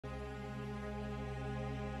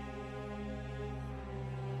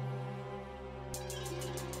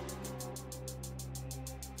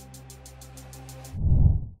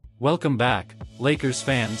Welcome back, Lakers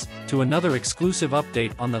fans, to another exclusive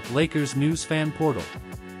update on the Lakers News Fan Portal.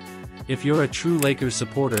 If you're a true Lakers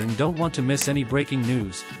supporter and don't want to miss any breaking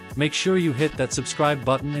news, make sure you hit that subscribe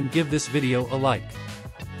button and give this video a like.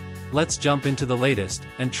 Let's jump into the latest,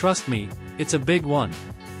 and trust me, it's a big one.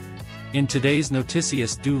 In today's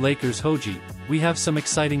Noticias do Lakers Okogie, we have some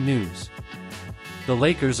exciting news. The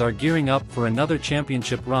Lakers are gearing up for another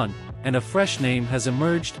championship run, and a fresh name has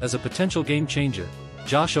emerged as a potential game changer: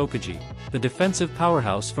 Josh Okogie, the defensive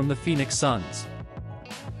powerhouse from the Phoenix Suns.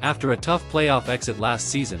 After a tough playoff exit last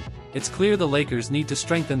season, it's clear the Lakers need to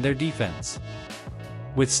strengthen their defense.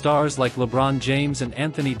 With stars like LeBron James and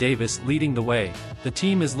Anthony Davis leading the way, the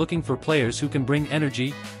team is looking for players who can bring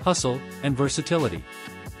energy, hustle, and versatility.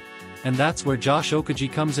 And that's where Josh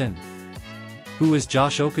Okogie comes in. Who is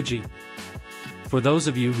Josh Okogie? For those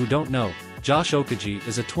of you who don't know, Josh Okogie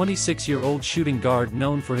is a 26-year-old shooting guard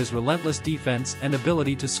known for his relentless defense and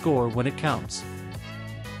ability to score when it counts.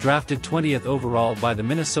 Drafted 20th overall by the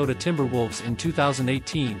Minnesota Timberwolves in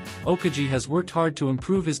 2018, Okogie has worked hard to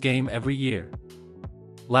improve his game every year.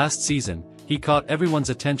 Last season, he caught everyone's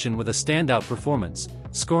attention with a standout performance,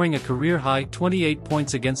 scoring a career-high 28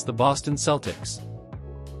 points against the Boston Celtics.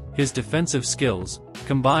 His defensive skills,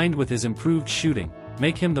 combined with his improved shooting,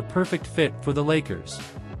 make him the perfect fit for the Lakers.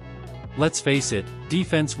 Let's face it,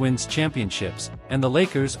 defense wins championships, and the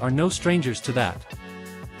Lakers are no strangers to that.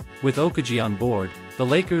 With Okogie on board, the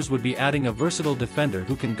Lakers would be adding a versatile defender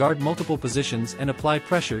who can guard multiple positions and apply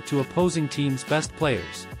pressure to opposing teams' best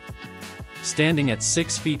players. Standing at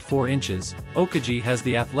 6 feet 4 inches, Okogie has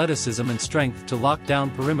the athleticism and strength to lock down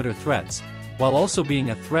perimeter threats, while also being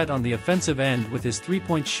a threat on the offensive end with his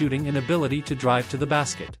three-point shooting and ability to drive to the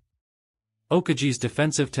basket. Okogie's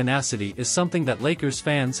defensive tenacity is something that Lakers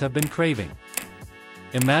fans have been craving.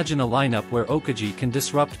 Imagine a lineup where Okogie can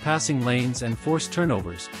disrupt passing lanes and force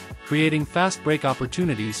turnovers, creating fast break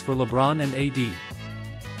opportunities for LeBron and AD.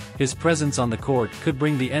 His presence on the court could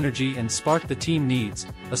bring the energy and spark the team needs,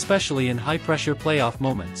 especially in high-pressure playoff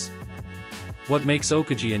moments. What makes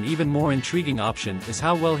Okogie an even more intriguing option is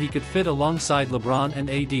how well he could fit alongside LeBron and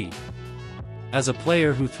AD. As a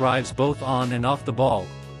player who thrives both on and off the ball,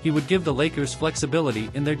 he would give the Lakers flexibility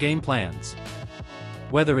in their game plans.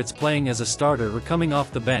 Whether it's playing as a starter or coming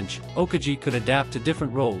off the bench, Okogie could adapt to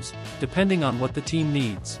different roles, depending on what the team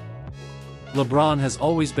needs. LeBron has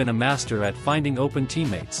always been a master at finding open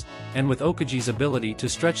teammates, and with Okogie's ability to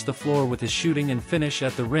stretch the floor with his shooting and finish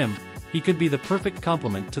at the rim, he could be the perfect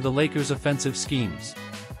complement to the Lakers' offensive schemes.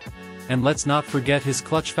 And let's not forget his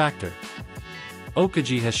clutch factor.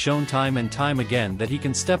 Okogie has shown time and time again that he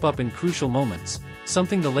can step up in crucial moments,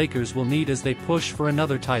 something the Lakers will need as they push for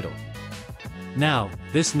another title. Now,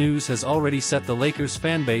 this news has already set the Lakers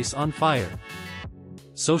fanbase on fire.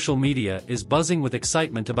 Social media is buzzing with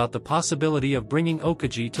excitement about the possibility of bringing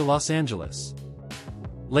Okogie to Los Angeles.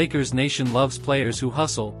 Lakers Nation loves players who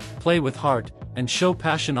hustle, play with heart, and show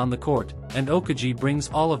passion on the court, and Okogie brings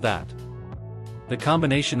all of that. The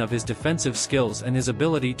combination of his defensive skills and his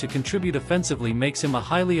ability to contribute offensively makes him a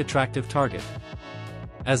highly attractive target.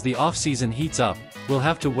 As the offseason heats up, we'll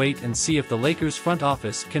have to wait and see if the Lakers front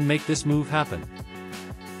office can make this move happen.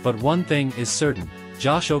 But one thing is certain: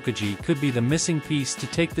 Josh Okogie could be the missing piece to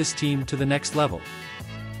take this team to the next level.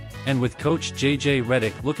 And with coach JJ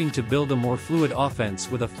Redick looking to build a more fluid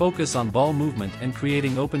offense with a focus on ball movement and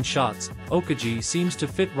creating open shots, Okogie seems to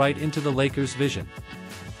fit right into the Lakers' vision.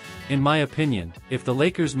 In my opinion, if the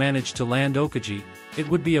Lakers manage to land Okogie, it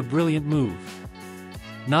would be a brilliant move.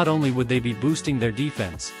 Not only would they be boosting their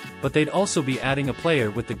defense, but they'd also be adding a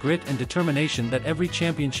player with the grit and determination that every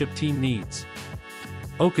championship team needs.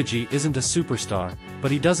 Okogie isn't a superstar,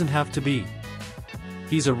 but he doesn't have to be.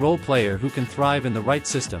 He's a role player who can thrive in the right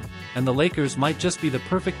system, and the Lakers might just be the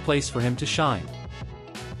perfect place for him to shine.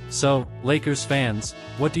 So, Lakers fans,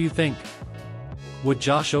 what do you think? Would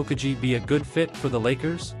Josh Okogie be a good fit for the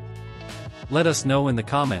Lakers? Let us know in the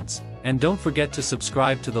comments. And don't forget to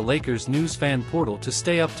subscribe to the Lakers News Fan Portal to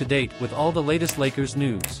stay up to date with all the latest Lakers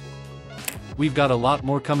news. We've got a lot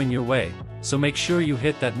more coming your way, so make sure you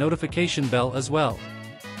hit that notification bell as well.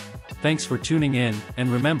 Thanks for tuning in,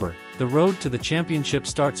 and remember, the road to the championship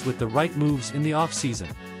starts with the right moves in the off-season.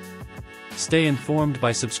 Stay informed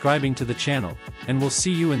by subscribing to the channel, and we'll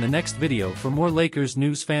see you in the next video for more Lakers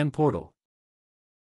News Fan Portal.